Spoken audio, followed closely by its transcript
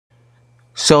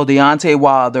So Deontay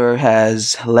Wilder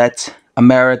has let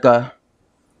America,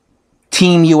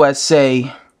 Team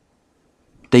USA,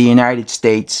 the United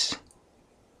States,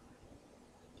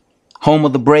 home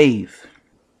of the brave.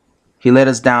 He let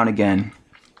us down again.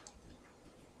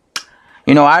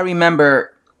 I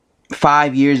remember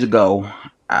 5 years ago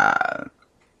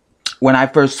when I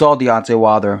first saw Deontay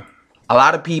Wilder. A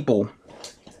lot of people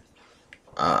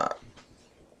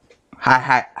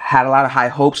had a lot of high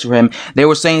hopes for him. They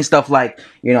were saying stuff like,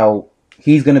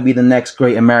 he's going to be the next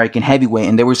great American heavyweight.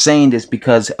 And they were saying this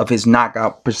because of his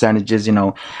knockout percentages.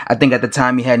 I think at the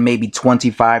time he had maybe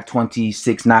 25,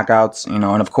 26 knockouts, and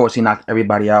of course he knocked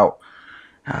everybody out.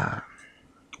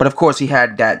 But of course he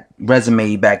had that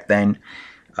resume back then.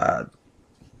 That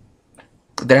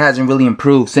hasn't really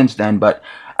improved since then. But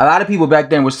a lot of people back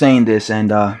then were saying this,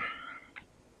 and a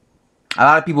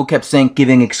lot of people kept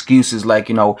giving excuses like,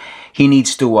 he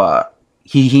needs to,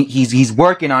 he's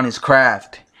working on his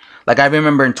craft. Like, I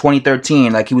remember in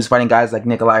 2013, like, he was fighting guys like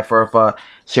Nikolai Furfa,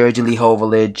 Sergey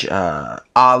Lihovlich,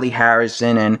 Ali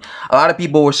Harrison, and a lot of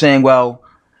people were saying, well,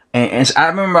 and I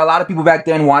remember a lot of people back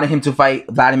then wanted him to fight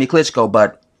Vladimir Klitschko,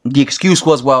 but the excuse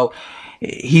was, well,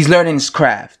 he's learning his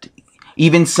craft.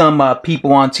 Even some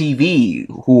people on TV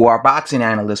who are boxing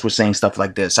analysts were saying stuff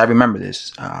like this. I remember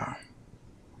this.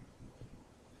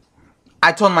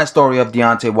 I told my story of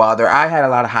Deontay Wilder. I had a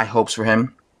lot of high hopes for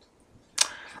him.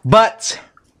 But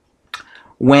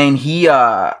when he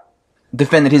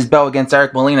defended his belt against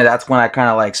Eric Molina, that's when I kind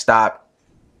of like stopped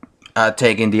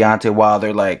taking Deontay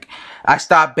Wilder. Like, I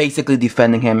stopped basically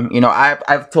defending him.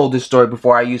 I've told this story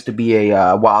before. I used to be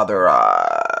a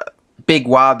big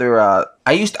Wilder.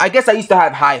 I guess I used to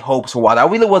have high hopes for Wilder. I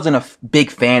really wasn't a big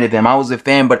fan of him. I was a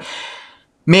fan, but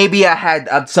maybe I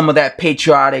had some of that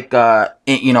patriotic, I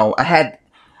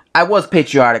was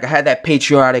patriotic. I had that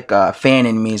patriotic fan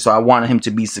in me, so I wanted him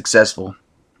to be successful.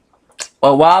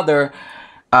 Well, Wilder,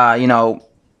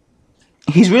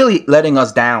 he's really letting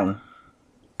us down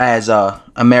as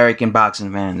American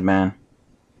boxing fans, man.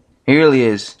 He really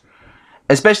is.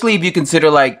 Especially if you consider,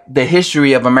 like, the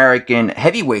history of American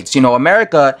heavyweights.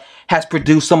 America has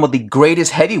produced some of the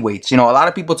greatest heavyweights. A lot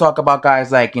of people talk about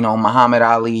guys like, Muhammad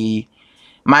Ali,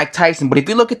 Mike Tyson. But if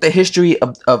you look at the history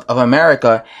of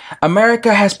America,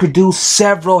 America has produced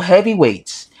several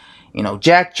heavyweights.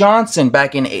 Jack Johnson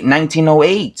back in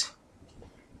 1908.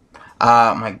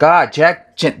 My God,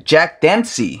 Jack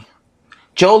Dempsey.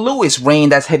 Joe Louis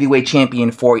reigned as heavyweight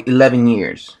champion for 11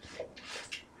 years.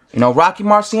 Rocky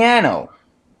Marciano,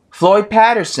 Floyd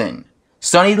Patterson,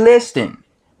 Sonny Liston,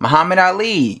 Muhammad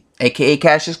Ali, a.k.a.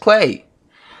 Cassius Clay,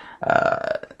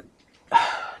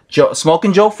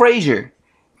 Smoking Joe Frazier,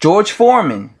 George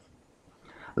Foreman,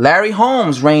 Larry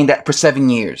Holmes reigned for 7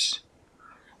 years,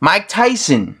 Mike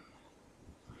Tyson,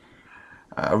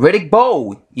 Riddick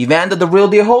Bowe, Evander the Real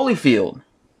Deal Holyfield.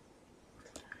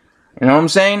 You know what I'm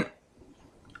saying?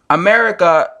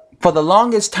 America, for the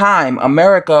longest time,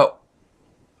 American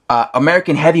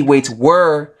heavyweights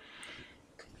were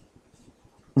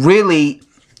really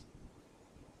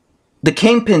the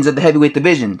kingpins of the heavyweight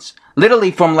divisions.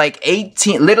 Literally from like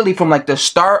the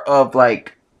start of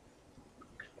like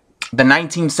the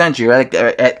 19th century, right?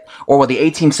 Or the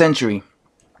 18th century.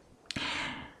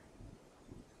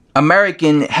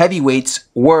 American heavyweights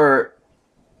were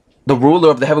the ruler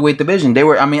of the heavyweight division. They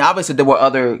were, obviously there were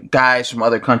other guys from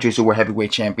other countries who were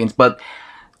heavyweight champions, but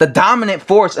the dominant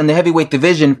force in the heavyweight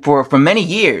division for many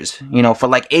years, for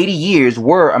like 80 years,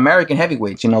 were American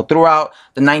heavyweights, throughout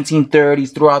the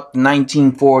 1930s, throughout the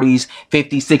 1940s,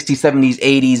 50s, 60s, 70s,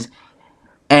 80s,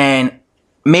 and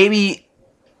maybe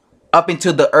up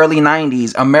into the early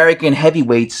 90s, American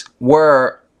heavyweights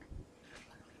were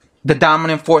the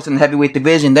dominant force in the heavyweight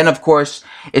division. Then, of course,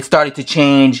 it started to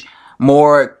change.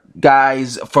 More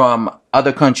guys from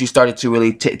other countries started to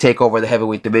really take over the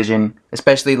heavyweight division,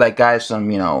 especially like guys from,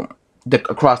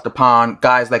 across the pond.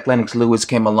 Guys like Lennox Lewis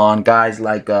came along. Guys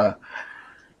like, the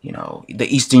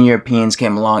Eastern Europeans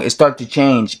came along. It started to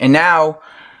change. And now,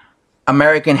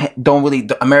 Americans don't really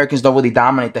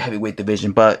dominate the heavyweight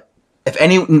division. But if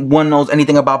anyone knows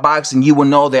anything about boxing, you will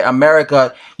know that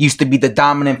America used to be the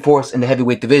dominant force in the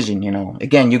heavyweight division,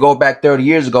 Again, you go back 30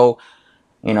 years ago,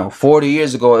 40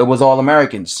 years ago, it was all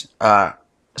Americans.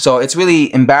 So it's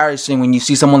really embarrassing when you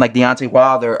see someone like Deontay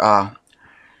Wilder,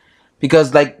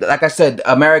 because like I said,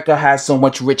 America has so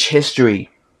much rich history.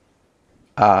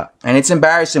 And it's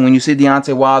embarrassing when you see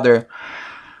Deontay Wilder.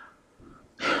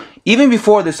 Even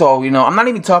before this all, I'm not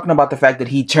even talking about the fact that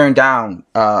he turned down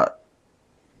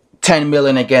 $10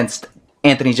 million against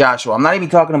Anthony Joshua. I'm not even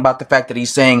talking about the fact that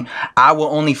he's saying, I will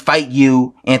only fight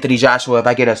you, Anthony Joshua, if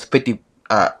I get a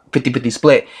 50-50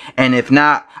 split. And if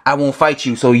not, I won't fight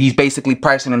you. So he's basically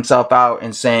pricing himself out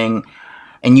and saying,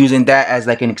 and using that as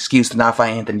like an excuse to not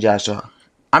fight Anthony Joshua.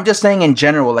 I'm just saying in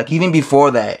general, like even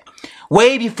before that,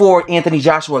 way before Anthony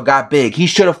Joshua got big, he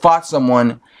should have fought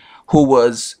someone who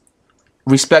was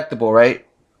respectable, right?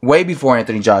 Way before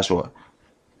Anthony Joshua.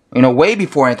 You know, way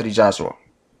before Anthony Joshua.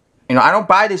 You know, I don't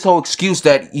buy this whole excuse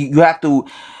that you have to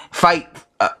fight,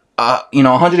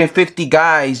 150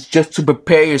 guys just to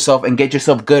prepare yourself and get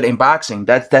yourself good in boxing.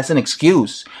 That's an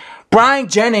excuse. Brian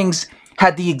Jennings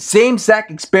had the same exact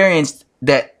experience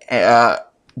that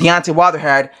Deontay Wilder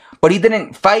had, but he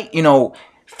didn't fight,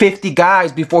 50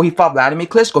 guys before he fought Vladimir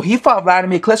Klitschko. He fought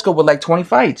Vladimir Klitschko with like 20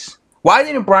 fights. Why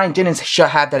didn't Brian Jennings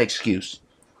have that excuse?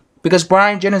 Because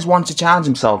Brian Jennings wants to challenge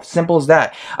himself. Simple as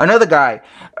that. Another guy,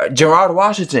 Gerard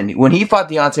Washington, when he fought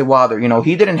Deontay Wilder,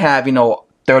 he didn't have,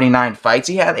 39 fights.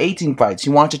 He had 18 fights.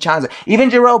 He wanted to challenge it. Even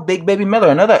Jarrell Big Baby Miller,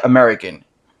 another American.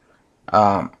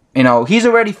 He's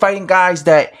already fighting guys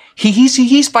that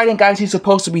he's fighting guys he's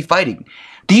supposed to be fighting.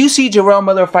 Do you see Jarrell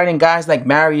Miller fighting guys like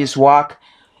Marius Wack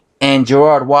and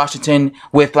Gerard Washington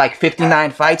with like 59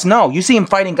 fights? No, you see him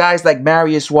fighting guys like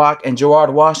Marius Wack and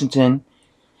Gerard Washington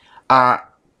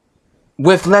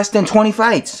with less than 20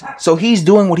 fights. So he's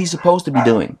doing what he's supposed to be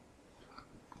doing.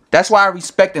 That's why I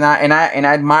respect and I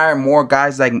admire more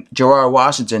guys like Gerard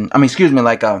Washington.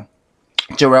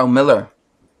 Jarrell Miller,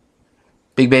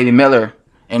 Big Baby Miller,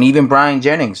 and even Brian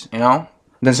Jennings,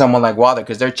 than someone like Wilder,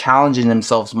 because they're challenging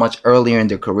themselves much earlier in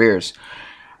their careers.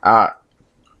 I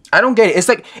don't get it. It's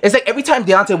like every time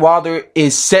Deontay Wilder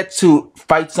is set to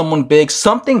fight someone big,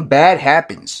 something bad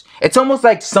happens. It's almost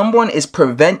like someone is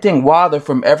preventing Wilder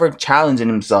from ever challenging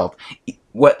himself.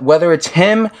 Whether it's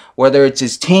him, whether it's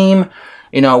his team.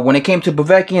 When it came to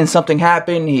Povetkian, something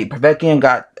happened. Povetkian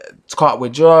got caught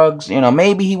with drugs.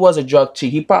 Maybe he was a drug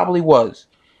cheat. He probably was.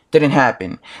 Didn't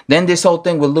happen. Then this whole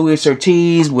thing with Luis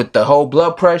Ortiz, with the whole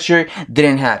blood pressure,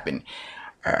 didn't happen.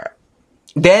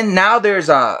 Then now there's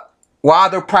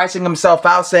Wilder pricing himself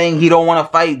out, saying he don't want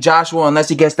to fight Joshua unless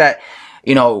he gets that,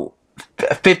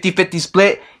 50-50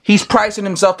 split. He's pricing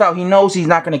himself out. He knows he's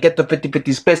not going to get the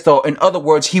 50-50 split. So, in other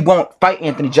words, he won't fight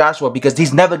Anthony Joshua because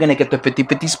he's never going to get the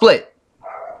 50-50 split.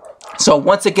 So,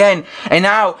 once again, and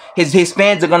now his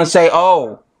fans are going to say,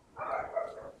 oh,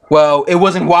 well, it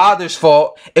wasn't Wilder's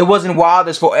fault. It wasn't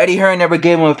Wilder's fault. Eddie Hearn never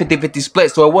gave him a 50-50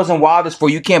 split, so it wasn't Wilder's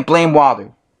fault. You can't blame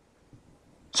Wilder.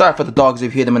 Sorry for the dogs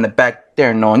if you hear them in the back.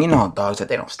 They're annoying. You know how dogs are.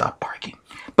 They don't stop barking.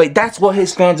 But that's what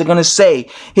his fans are going to say.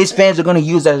 His fans are going to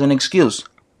use that as an excuse.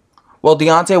 Well,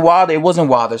 Deontay Wilder, it wasn't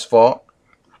Wilder's fault.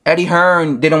 Eddie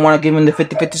Hearn didn't want to give him the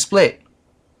 50-50 split.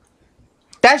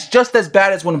 That's just as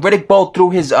bad as when Riddick Bowe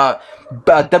threw his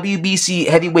WBC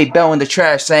heavyweight belt in the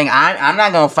trash, saying, I'm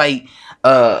not going to fight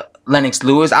Lennox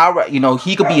Lewis.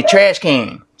 He could be a trash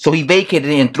can. So he vacated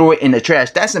it and threw it in the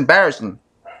trash. That's embarrassing.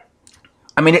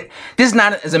 I mean, this is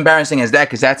not as embarrassing as that,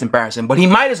 because that's embarrassing. But he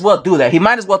might as well do that. He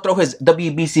might as well throw his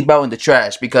WBC belt in the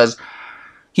trash, because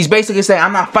he's basically saying,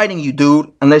 I'm not fighting you, dude,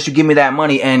 unless you give me that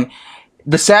money. And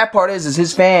the sad part is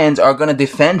his fans are going to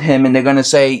defend him, and they're going to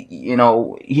say,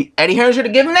 Eddie Hearn should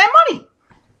have given him that money.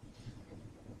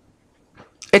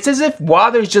 It's as if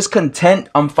Wilder's just content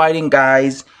on fighting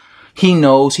guys he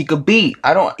knows he could beat.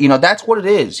 That's what it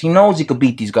is. He knows he could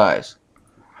beat these guys.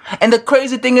 And the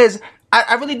crazy thing is,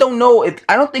 I really don't know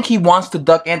I don't think he wants to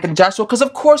duck Anthony Joshua, because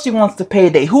of course he wants the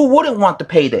payday. Who wouldn't want the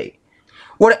payday?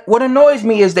 What annoys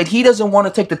me is that he doesn't want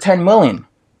to take the $10 million.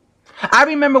 I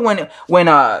remember when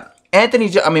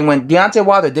Deontay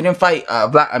Wilder didn't fight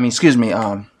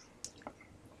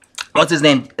what's his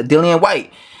name? Dillian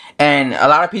White. And a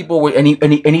lot of people were, and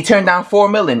he turned down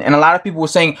 $4 million. And a lot of people were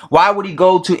saying, why would he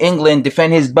go to England,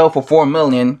 defend his belt for $4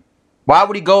 million? Why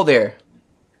would he go there?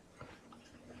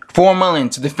 $4 million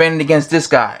to defend against this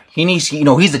guy. He needs,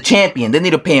 he's a champion. They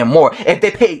need to pay him more. If they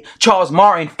pay Charles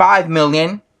Martin $5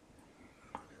 million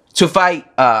to fight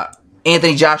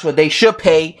Anthony Joshua, they should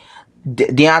pay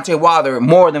Deontay Wilder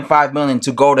more than $5 million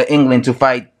to go to England to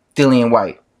fight Dillian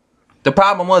White. The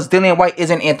problem was Dillian White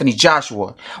isn't Anthony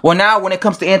Joshua. Well, now when it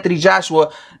comes to Anthony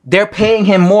Joshua, they're paying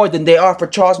him more than they are for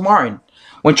Charles Martin.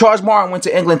 When Charles Martin went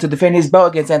to England to defend his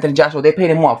belt against Anthony Joshua, they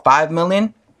paid him what, $5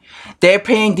 million? They're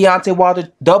paying Deontay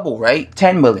Wilder double, right?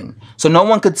 $10 million. So no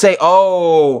one could say,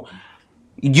 oh,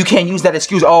 you can't use that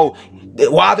excuse. Oh,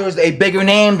 Wilder is a bigger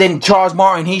name than Charles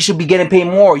Martin. He should be getting paid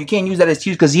more. You can't use that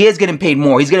excuse, because he is getting paid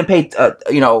more. He's getting paid,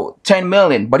 $10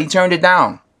 million, but he turned it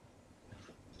down.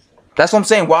 That's what I'm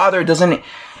saying. Wilder,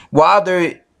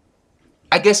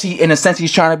 I guess in a sense,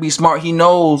 he's trying to be smart. He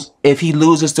knows if he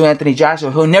loses to Anthony Joshua,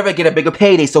 he'll never get a bigger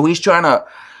payday. So he's trying to,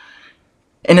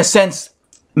 in a sense,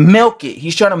 milk it.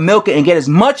 He's trying to milk it and get as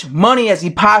much money as he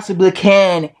possibly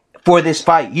can for this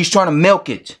fight. He's trying to milk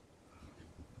it.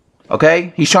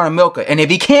 Okay? He's trying to milk it. And if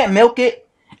he can't milk it,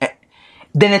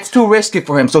 then it's too risky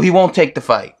for him, so he won't take the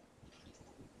fight.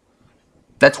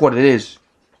 That's what it is.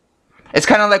 It's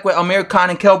kind of like with Amir Khan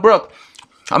and Kell Brook.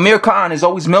 Amir Khan is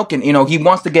always milking. You know, he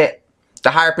wants to get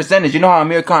the higher percentage. You know how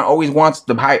Amir Khan always wants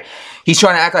the higher. He's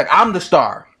trying to act like I'm the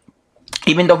star.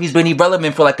 Even though he's been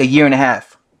irrelevant for like a year and a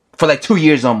half. For like 2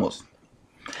 years almost.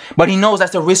 But he knows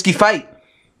that's a risky fight.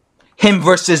 Him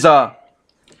versus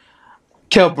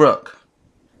Kell Brook.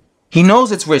 He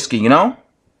knows it's risky, you know?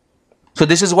 So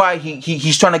this is why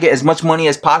he's trying to get as much money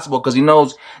as possible, because he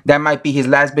knows that might be his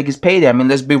last biggest payday. I mean,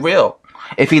 let's be real.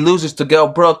 If he loses to Kell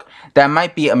Brook, that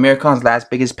might be Amir Khan's last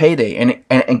biggest payday. And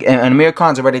Amir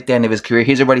Khan's already at the end of his career.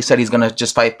 He's already said he's going to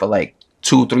just fight for like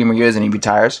 2-3 more years and he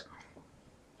retires.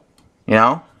 You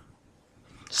know?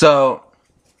 So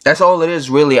that's all it is,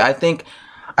 really. I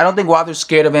don't think Wilder's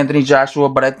scared of Anthony Joshua,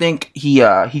 but I think he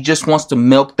just wants to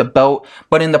milk the belt.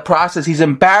 But in the process, he's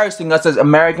embarrassing us as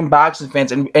American boxing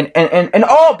fans and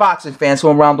all boxing fans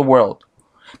from around the world.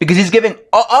 Because he's giving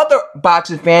other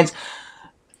boxing fans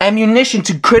ammunition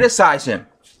to criticize him.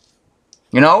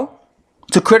 You know?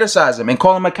 To criticize him and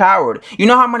call him a coward. You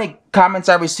know how many comments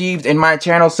I received in my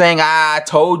channel saying, I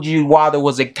told you Wilder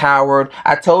was a coward.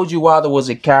 I told you Wilder was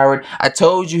a coward. I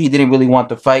told you he didn't really want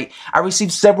to fight. I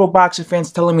received several boxing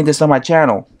fans telling me this on my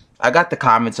channel. I got the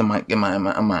comments on my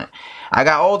I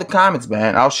got all the comments,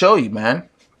 man. I'll show you, man.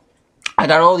 I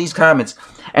got all these comments.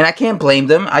 And I can't blame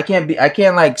them. I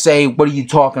can't like say, what are you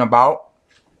talking about?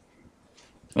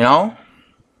 You know?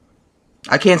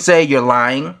 I can't say you're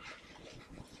lying.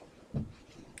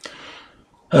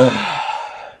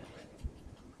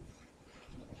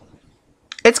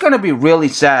 It's gonna be really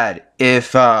sad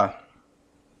if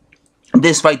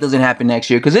this fight doesn't happen next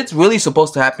year, because it's really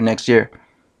supposed to happen next year.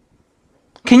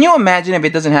 Can you imagine if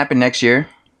it doesn't happen next year?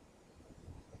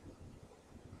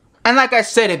 And like I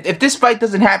said, if this fight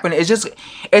doesn't happen,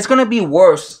 it's gonna be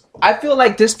worse. I feel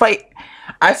like this fight,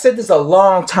 I said this a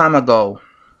long time ago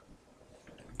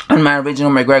on my original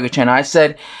McGregor channel. I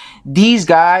said these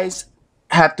guys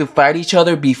have to fight each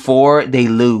other before they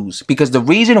lose, because the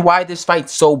reason why this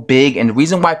fight's so big, and the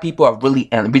reason why people are really,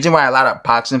 and the reason why a lot of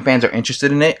boxing fans are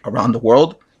interested in it around the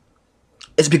world,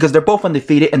 is because they're both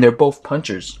undefeated and they're both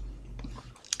punchers.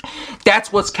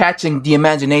 That's what's catching the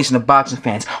imagination of boxing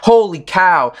fans. Holy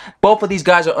cow, both of these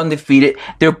guys are undefeated.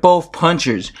 They're both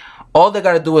punchers. All they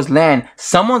gotta do is land.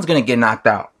 Someone's gonna get knocked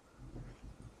out.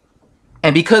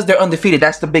 And because they're undefeated,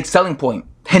 that's the big selling point.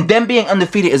 And them being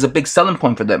undefeated is a big selling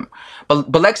point for them.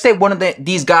 But let's say one of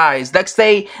these guys, let's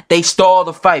say they stall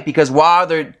the fight because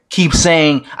Wilder keeps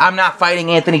saying, I'm not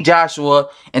fighting Anthony Joshua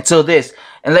until this.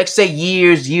 And let's say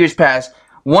years pass.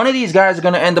 One of these guys are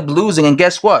going to end up losing. And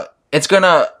guess what?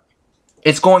 Boxing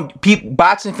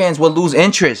fans will lose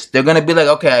interest. They're going to be like,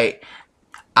 okay,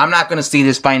 I'm not going to see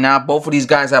this fight now. Both of these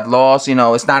guys have lost. You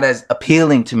know, it's not as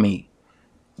appealing to me.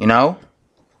 You know?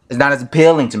 It's not as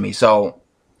appealing to me. So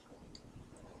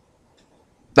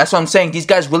that's what I'm saying. These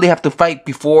guys really have to fight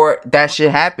before that shit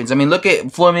happens. I mean, look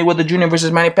at Floyd Mayweather Jr.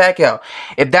 versus Manny Pacquiao.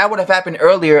 If that would have happened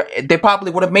earlier, they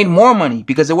probably would have made more money,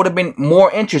 because there would have been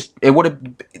more interest. There would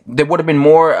have been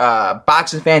more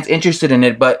boxing fans interested in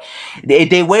it. But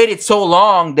they waited so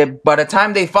long that by the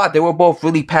time they fought, they were both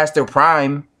really past their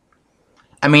prime.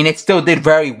 I mean, it still did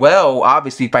very well,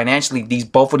 obviously, financially.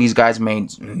 Both of these guys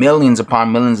made millions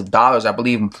upon millions of dollars. I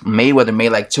believe Mayweather made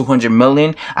like $200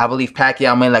 million. I believe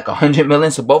Pacquiao made like $100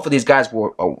 million. So both of these guys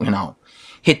were, you know,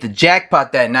 hit the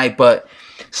jackpot that night. But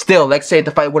still, let's say the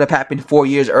fight would have happened 4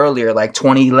 years earlier, like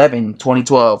 2011,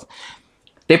 2012.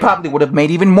 They probably would have made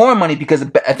even more money, because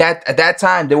at that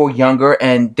time they were younger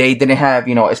and they didn't have,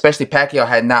 you know, especially Pacquiao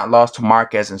had not lost to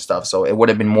Marquez and stuff, so it would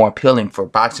have been more appealing for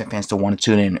boxing fans to want to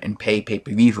tune in and pay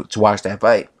pay-per-view to watch that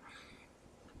fight.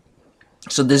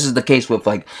 So this is the case with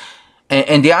like,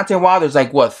 and Deontay Wilder's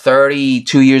like what,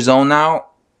 32 years old now,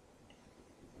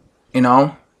 you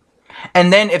know.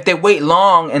 And then if they wait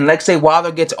long, and let's say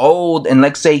Wilder gets old, and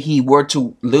let's say he were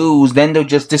to lose, then they'll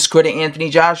just discredit Anthony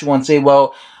Joshua and say,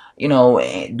 well, you know,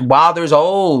 Wilder's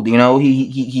old. You know,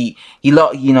 he's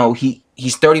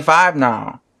 35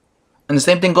 now. And the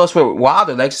same thing goes for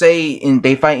Wilder. Like, say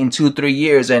they fight in 2-3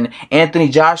 years, and Anthony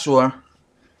Joshua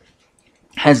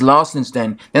has lost since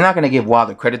then. They're not going to give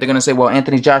Wilder credit. They're going to say, well,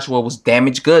 Anthony Joshua was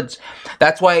damaged goods.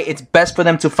 That's why it's best for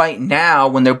them to fight now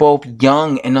when they're both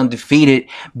young and undefeated,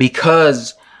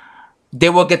 because they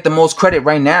will get the most credit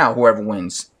right now, whoever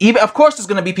wins. Even, of course, there's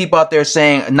going to be people out there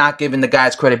saying, not giving the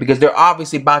guys credit, because there are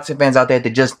obviously boxing fans out there that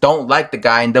just don't like the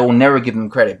guy and they will never give him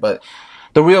credit. But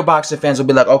the real boxing fans will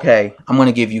be like, okay, I'm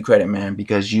gonna give you credit, man,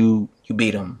 because you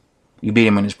beat him. You beat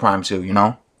him in his prime too, you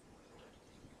know?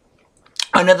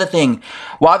 Another thing,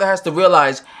 Wilder has to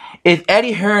realize, if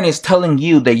Eddie Hearn is telling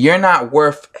you that you're not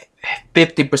worth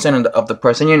 50% of the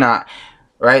person, you're not,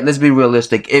 right? Let's be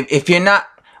realistic. If you're not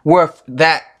worth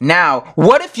that now,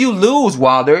 what if you lose,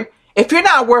 Wilder? If you're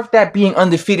not worth that being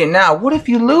undefeated now, what if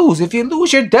you lose? If you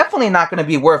lose, you're definitely not going to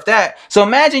be worth that. So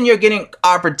imagine you're getting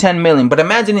offered 10 million, but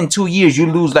imagine in 2 years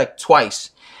you lose like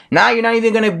twice. Now you're not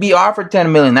even going to be offered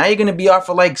 10 million. Now you're going to be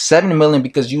offered like 7 million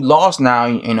because you lost now,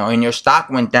 you know, and your stock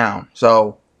went down.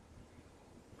 So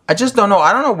I just don't know.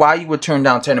 I don't know why you would turn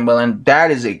down 10 million.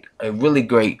 That is a really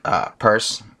great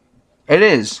purse. It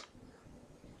is.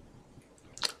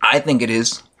 I think it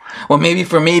is. Well, maybe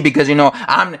for me, because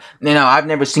I've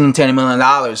never seen $10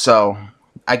 million, so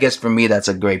I guess for me that's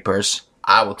a great purse.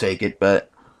 I will take it,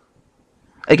 but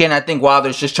again, I think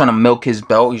Wilder's just trying to milk his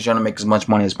belt. He's trying to make as much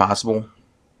money as possible.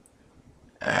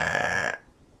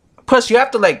 Plus, you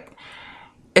have to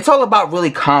it's all about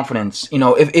really confidence. You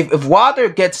know, if Wilder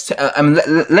gets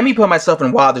to, let me put myself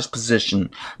in Wilder's position.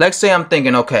 Let's say I'm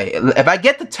thinking, okay, if I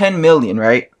get the 10 million,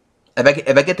 right?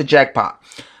 If I get the jackpot.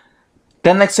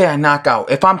 Then let's say I knock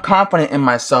out. If I'm confident in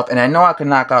myself and I know I can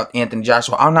knock out Anthony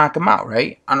Joshua, I'll knock him out,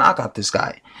 right? I'll knock out this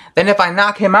guy. Then if I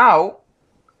knock him out,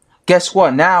 guess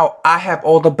what? Now I have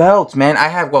all the belts, man. I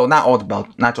have, well, not all the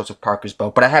belts, not Joseph Parker's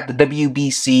belt, but I have the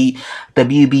WBC,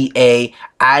 WBA,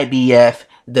 IBF,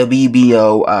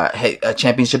 WBO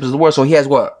championships of the world. So he has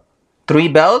what? 3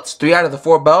 belts? 3 out of the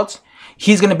 4 belts?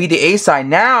 He's going to be the A side.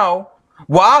 Now,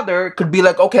 Wilder could be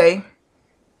like, okay,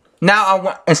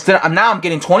 now I'm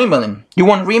getting 20 million. You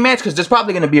want a rematch? Because there's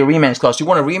probably going to be a rematch clause. You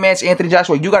want a rematch, Anthony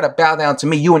Joshua? You got to bow down to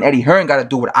me. You and Eddie Hearn got to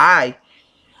do what I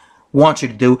want you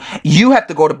to do. You have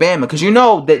to go to Bama, because you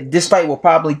know that this fight will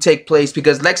probably take place,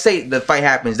 because let's say the fight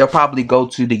happens, they'll probably go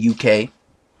to the UK,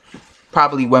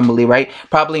 probably Wembley, right?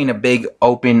 Probably in a big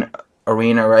open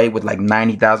arena, right, with like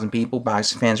 90,000 people,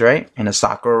 boxing fans, right? In a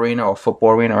soccer arena or football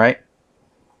arena, right?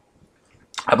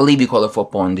 I believe you call it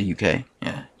football in the UK.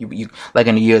 Yeah, you like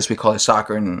in the US we call it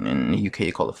soccer, and in the UK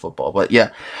you call it football. But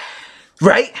yeah,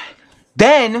 right?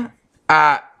 Then,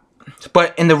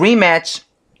 but in the rematch,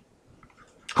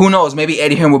 who knows? Maybe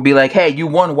Eddie Hearn will be like, "Hey, you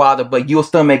won, Wilder, but you'll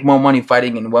still make more money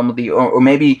fighting in Wembley." Or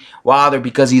maybe Wilder,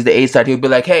 because he's the A side, he'll be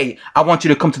like, "Hey, I want you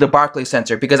to come to the Barclays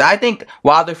Center," because I think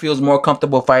Wilder feels more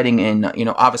comfortable fighting in,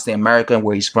 obviously America,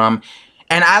 where he's from,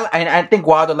 and I think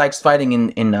Wilder likes fighting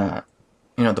in the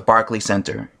Barclays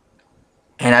Center.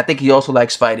 And I think he also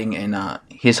likes fighting in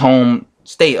his home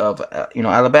state of,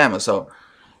 Alabama. So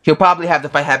he'll probably have the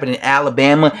fight happen in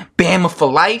Alabama, Bama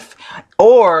for life,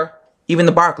 or even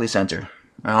the Barclays Center,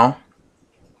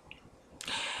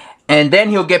 And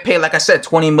then he'll get paid, like I said,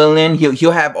 20 million.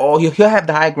 He'll have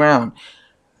the high ground,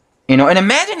 And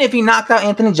imagine if he knocked out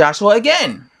Anthony Joshua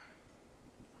again.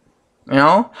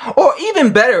 Or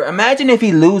even better, imagine if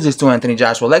he loses to Anthony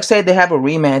Joshua. Let's say they have a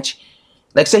rematch.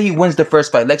 Let's say he wins the first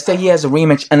fight. Let's say he has a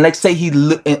rematch, and let's say he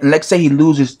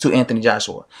loses to Anthony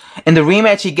Joshua. In the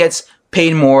rematch, he gets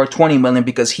paid more, 20 million,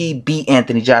 because he beat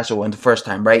Anthony Joshua in the first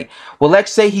time, right? Well,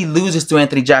 let's say he loses to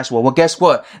Anthony Joshua. Well, guess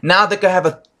what? Now they're gonna have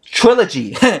a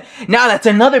trilogy. Now that's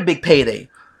another big payday.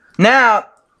 Now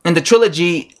in the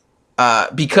trilogy,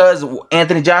 because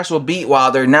Anthony Joshua beat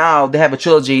Wilder, now they have a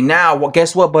trilogy. Now, well,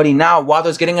 guess what, buddy? Now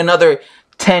Wilder's getting another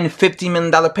 $10-15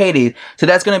 million payday. So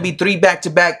that's going to be 3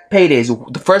 back-to-back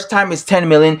paydays. The first time is 10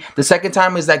 million. The second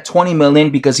time is like 20 million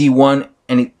because he won.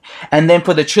 And then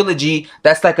for the trilogy,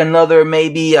 that's like another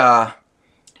maybe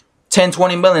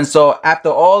 10-20 million. So after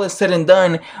all is said and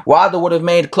done, Wilder would have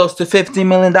made close to $50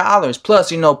 million.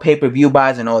 Plus, pay-per-view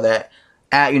buys and all that.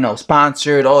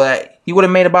 Sponsored, all that. He would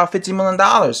have made about $50 million,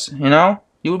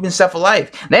 He would have been set for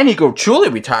life. Then he could truly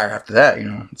retire after that,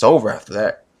 It's over after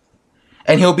that.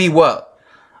 And he'll be what?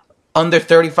 Under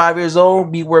 35 years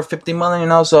old, be worth 50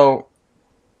 million, So,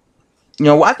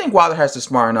 I think Wilder has to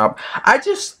smarten up.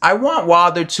 I want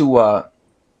Wilder to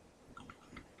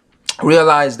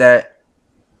realize that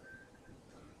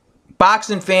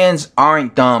boxing fans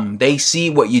aren't dumb. They see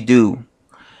what you do.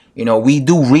 We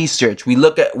do research. We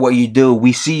look at what you do.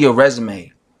 We see your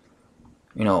resume.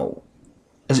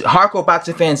 Hardcore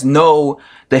boxing fans know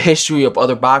the history of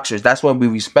other boxers. That's why we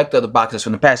respect other boxers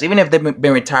from the past. Even if they've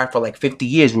been retired for like 50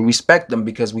 years, we respect them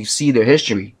because we see their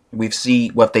history. We see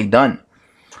what they've done.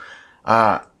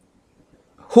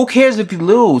 Who cares if you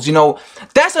lose?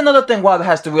 That's another thing Wilder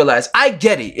has to realize. I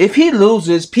get it. If he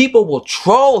loses, people will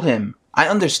troll him. I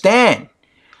understand.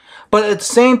 But at the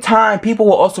same time, people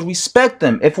will also respect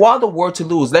him. If Wilder were to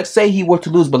lose, let's say he were to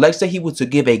lose, but let's say he were to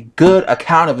give a good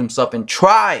account of himself and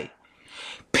try,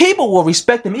 people will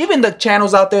respect him. Even the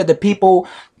channels out there that people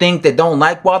think that don't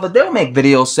like Wilder, they'll make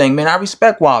videos saying, man, I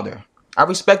respect Wilder. I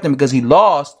respect him because he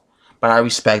lost, but I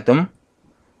respect him.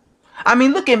 I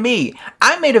mean, look at me.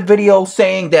 I made a video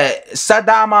saying that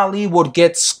Saddam Ali would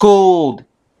get schooled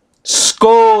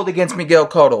against Miguel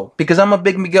Cotto because I'm a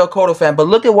big Miguel Cotto fan. But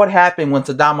look at what happened when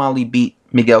Saddam Ali beat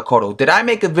Miguel Cotto. Did I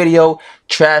make a video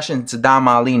trashing Saddam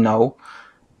Ali? No.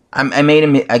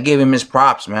 I gave him his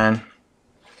props, man.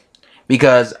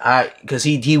 Because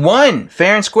he won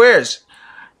fair and squares.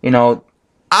 You know,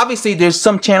 obviously there's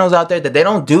some channels out there that they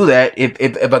don't do that.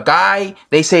 If a guy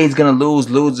they say he's gonna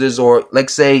loses, or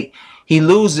let's say he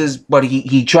loses but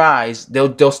he tries,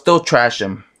 they'll still trash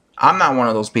him. I'm not one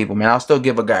of those people, man. I'll still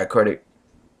give a guy credit,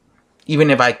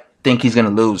 even if I think he's gonna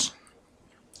lose.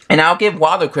 And I'll give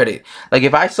Wilder credit. Like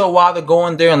if I saw Wilder go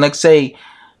in there and let's say,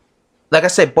 like I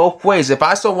said, both ways. If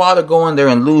I saw Wilder go in there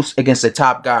and lose against the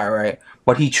top guy, right?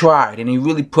 But he tried and he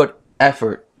really put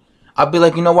effort, I'll be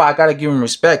like, you know what? I gotta give him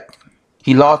respect.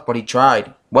 He lost, but he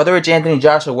tried. Whether it's Anthony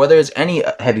Joshua, whether it's any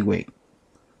heavyweight,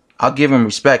 I'll give him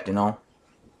respect, you know.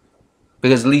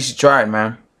 Because at least he tried,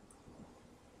 man.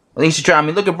 At least he tried. I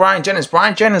mean, look at Brian Jennings.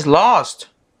 Brian Jennings lost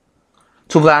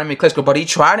to Vladimir Klitschko, but he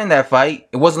tried in that fight.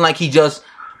 It wasn't like he just...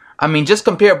 I mean, just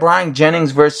compare Brian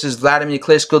Jennings versus Vladimir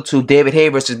Klitschko to David Haye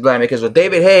versus Vladimir Klitschko.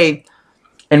 David Haye,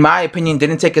 in my opinion,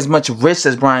 didn't take as much risk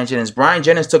as Brian Jennings. Brian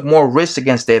Jennings took more risks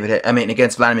against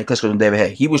against Vladimir Klitschko than David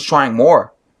Haye. He was trying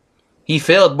more. He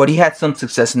failed, but he had some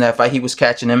success in that fight. He was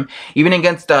catching him. Even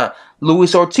against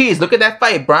Luis Ortiz. Look at that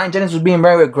fight. Brian Jennings was being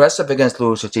very aggressive against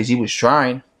Luis Ortiz. He was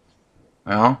trying.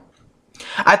 You know?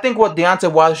 I think what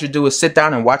Deontay Wilder should do is sit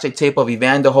down and watch a tape of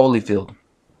Evander Holyfield.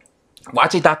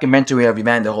 Watch a documentary of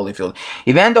Evander Holyfield.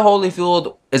 Evander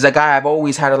Holyfield is a guy I've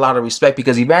always had a lot of respect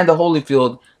because Evander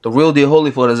Holyfield, the real deal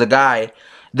Holyfield, is a guy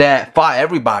that fought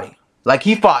everybody. Like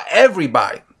he fought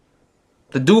everybody.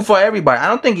 The dude fought everybody. I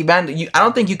don't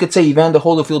think you could say Evander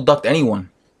Holyfield ducked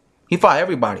anyone. He fought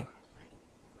everybody.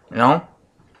 You know?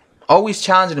 Always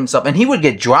challenging himself. And he would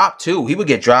get dropped too. He would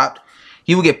get dropped.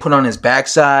 He would get put on his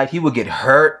backside. He would get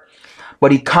hurt.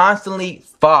 But he constantly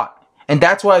fought. And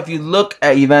that's why if you look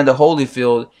at Evander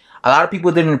Holyfield, a lot of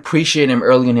people didn't appreciate him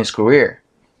early in his career.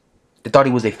 They thought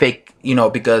he was a fake, you know,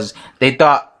 because they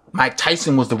thought Mike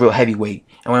Tyson was the real heavyweight.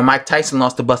 And when Mike Tyson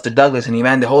lost to Buster Douglas and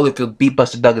Evander Holyfield beat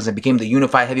Buster Douglas and became the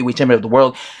unified heavyweight champion of the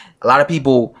world, a lot of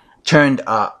people turned,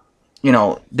 you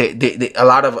know, a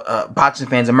lot of boxing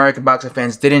fans, American boxing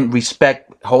fans, didn't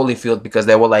respect Holyfield because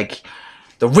they were like,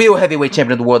 the real heavyweight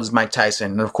champion of the world is Mike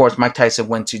Tyson. And of course, Mike Tyson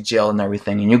went to jail and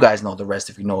everything. And you guys know the rest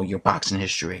if you know your boxing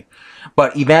history.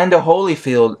 But Evander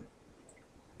Holyfield,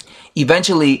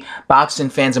 eventually, boxing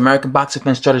fans, American boxing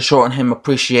fans, started showing him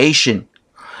appreciation.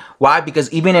 Why?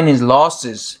 Because even in his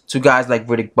losses to guys like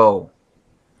Riddick Bowe,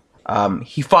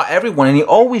 he fought everyone and he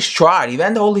always tried.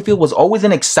 Evander Holyfield was always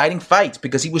in exciting fights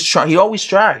because he always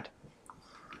tried.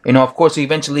 You know, of course, he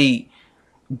eventually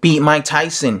beat Mike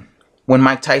Tyson when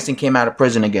Mike Tyson came out of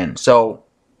prison again. So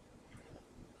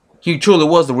he truly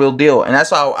was the real deal. And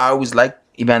that's why I always liked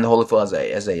Evander Holyfield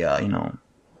as a you know,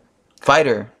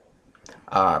 fighter.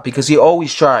 Because he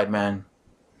always tried, man.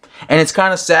 And it's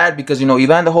kind of sad because, you know,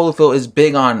 Evander Holyfield is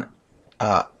big on,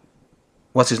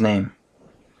 what's his name?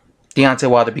 Deontay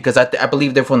Wilder. Because I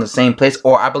believe they're from the same place.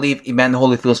 Or I believe Evander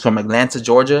Holyfield's from Atlanta,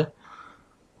 Georgia.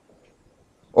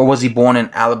 Or was he born in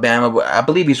Alabama? I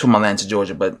believe he's from Atlanta,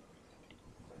 Georgia. But,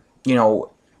 you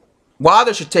know,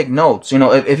 Wilder should take notes. You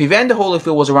know, if Evander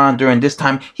Holyfield was around during this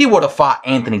time, he would have fought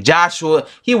Anthony Joshua.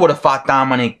 He would have fought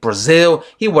Dominic Brazil.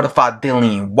 He would have fought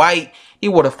Dillian White. He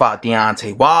would have fought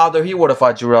Deontay Wilder. He would have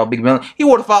fought Jarrell Big Miller. He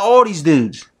would have fought all these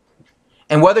dudes.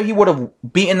 And whether he would have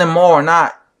beaten them all or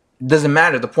not, doesn't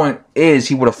matter. The point is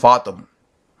he would have fought them.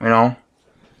 You know?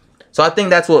 So I think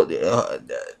that's what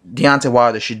Deontay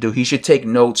Wilder should do. He should take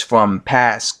notes from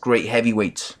past great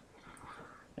heavyweights.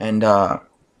 And,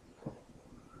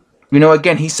 you know,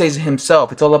 again, he says it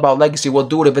himself. It's all about legacy. Well,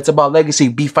 dude, if it's about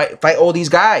legacy, fight all these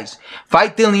guys.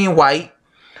 Fight Dillian White.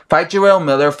 Fight Jarrell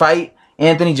Miller. Fight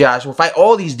Anthony Joshua. Fight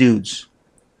all these dudes.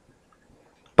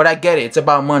 But I get it. It's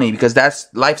about money because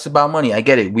life's about money. I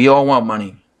get it. We all want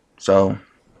money. So,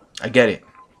 I get it.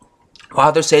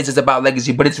 Wilder says it's about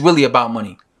legacy, but it's really about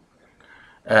money.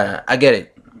 I get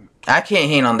it. I can't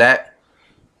hate on that.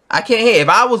 I can't hate. If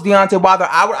I was Deontay Wilder,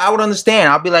 I would understand.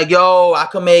 I'd be like, yo, I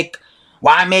could make...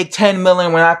 Why make 10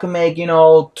 million when I can make, you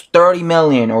know, 30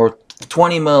 million or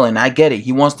 20 million? I get it.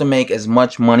 He wants to make as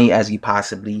much money as he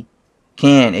possibly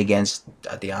can against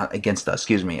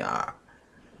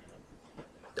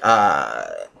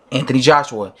Anthony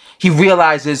Joshua. He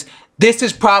realizes this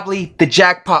is probably the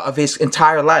jackpot of his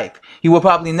entire life. he will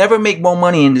probably never make more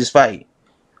money in this fight.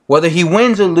 Whether he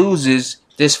wins or loses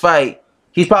this fight,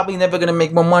 he's probably never going to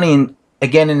make more money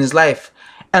again in his life.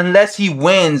 Unless he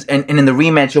wins and in the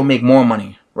rematch he'll make more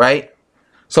money, right?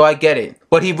 So I get it.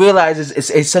 But he realizes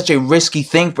it's such a risky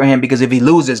thing for him because if he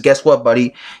loses, guess what,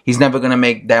 buddy? He's never going to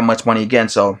make that much money again.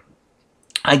 So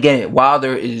I get it.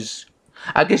 Wilder is,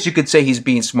 I guess you could say he's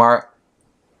being smart.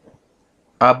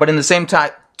 But in the same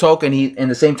token, he's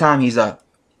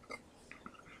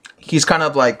kind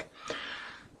of like,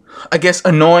 I guess,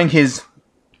 annoying his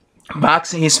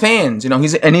fans, you know,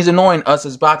 he's annoying us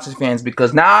as boxing fans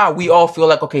because now we all feel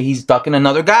like, okay, he's ducking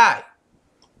another guy.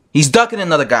 He's ducking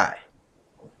another guy.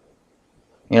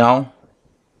 You know?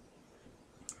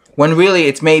 When really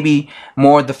it's maybe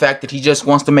more the fact that he just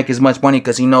wants to make as much money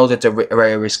because he knows it's a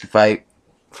very risky fight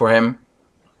for him.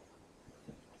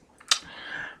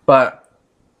 But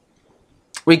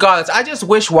regardless, I just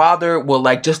wish Wilder would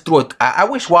like just do it. I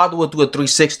wish Wilder would do a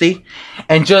 360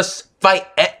 and just fight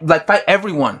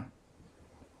everyone.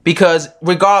 Because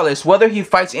regardless, whether he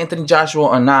fights Anthony Joshua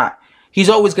or not, he's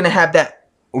always going to have that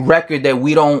record that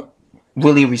we don't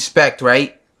really respect,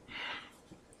 right?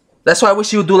 That's why I wish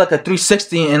he would do like a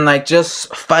 360 and like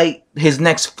just fight his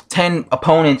next 10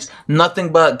 opponents,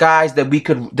 nothing but guys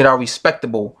that are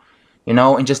respectable, you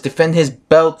know, and just defend his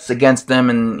belts against them,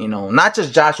 and you know, not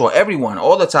just Joshua, everyone,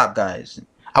 all the top guys.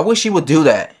 I wish he would do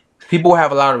that. People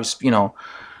have a lot of, you know,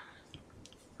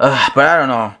 but I don't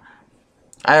know.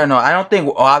 I don't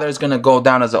think Wilder's gonna go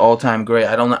down as an all-time great.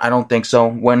 I don't think so.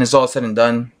 When it's all said and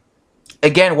done,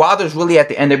 again, Wilder's really at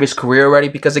the end of his career already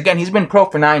because again, he's been pro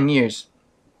for 9 years.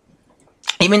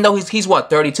 Even though he's what,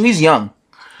 32, he's young.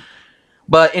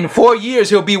 But in 4 years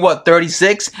he'll be what,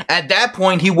 36. At that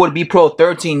point he would be pro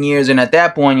 13 years, and at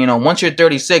that point, you know, once you're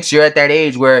 36, you're at that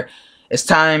age where it's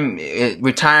time.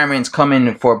 Retirement's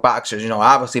coming for boxers. You know,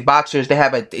 obviously boxers, they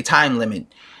have a time limit.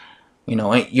 You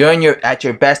know, you're at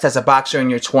your best as a boxer in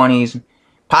your 20s,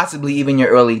 possibly even your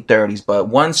early 30s. But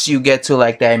once you get to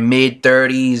like that mid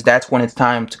 30s, that's when it's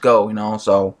time to go, you know.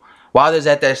 So Wilder's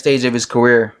at that stage of his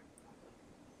career.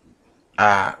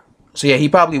 So yeah, he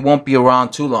probably won't be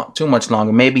around too much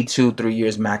longer. Maybe 2-3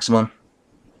 years maximum.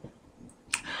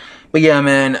 But yeah,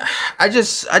 man, I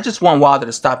just want Wilder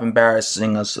to stop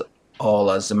embarrassing us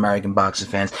all as American boxing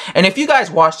fans. And if you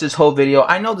guys watched this whole video,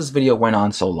 I know this video went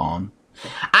on so long.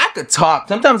 I could talk.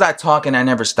 Sometimes I talk and I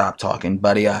never stop talking.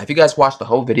 But if you guys watched the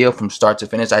whole video from start to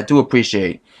finish, I do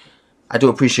appreciate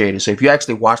it. So if you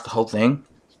actually watched the whole thing,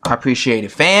 I appreciate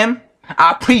it, fam.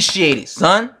 I appreciate it,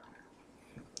 son.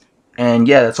 And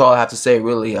yeah, that's all I have to say,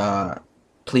 really.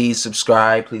 Please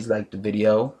subscribe. Please like the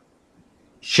video.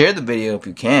 Share the video if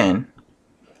you can.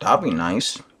 That'd be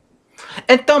nice.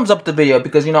 And thumbs up the video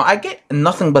because, you know, I get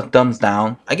nothing but thumbs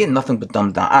down. I don't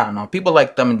know. People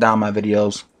like thumbing down my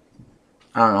videos.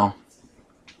 I don't know.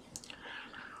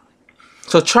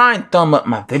 So try and thumb up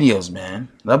my videos, man.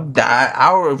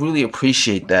 I would really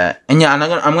appreciate that. And yeah,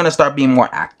 I'm gonna start being more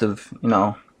active. You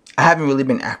know, I haven't really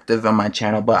been active on my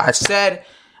channel, but I said,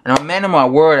 and I'm a man of my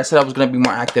word, I said I was gonna be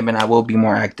more active, and I will be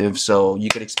more active. So you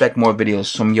could expect more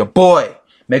videos from your boy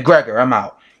McGregor. I'm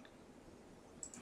out.